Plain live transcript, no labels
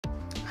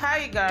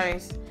Hi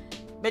guys,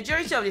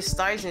 majority of the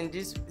styles in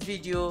this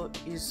video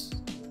is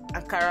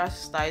Ankara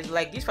styles.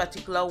 Like this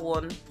particular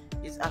one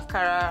is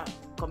Ankara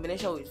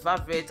combination with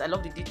velvet. I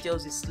love the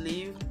details, the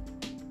sleeve,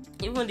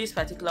 even this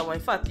particular one.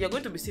 In fact, you're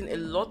going to be seeing a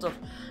lot of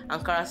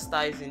Ankara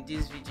styles in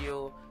this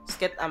video.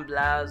 Skirt and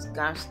blouse,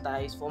 gown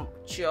styles from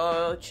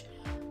church,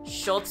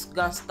 short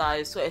gown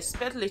styles. So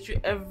expect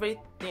literally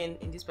everything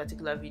in this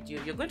particular video.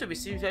 You're going to be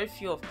seeing very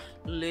few of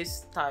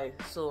lace styles.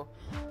 So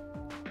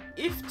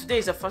if today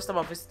is the first time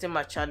of visiting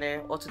my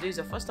channel, or today is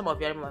the first time of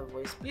hearing my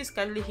voice, please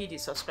kindly hit the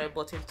subscribe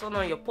button, turn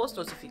on your post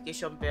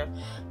notification bell.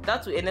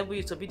 That will enable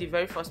you to be the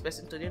very first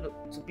person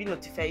to be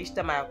notified each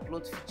time I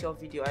upload feature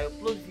video. I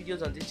upload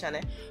videos on this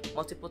channel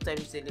multiple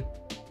times daily.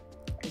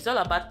 It's all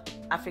about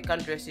African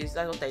dresses.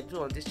 That's what I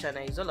do on this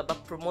channel. It's all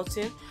about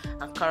promoting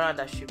Ankara and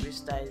Asoebi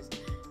styles.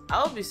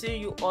 I will be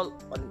seeing you all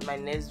on my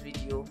next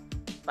video.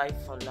 Bye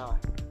for now.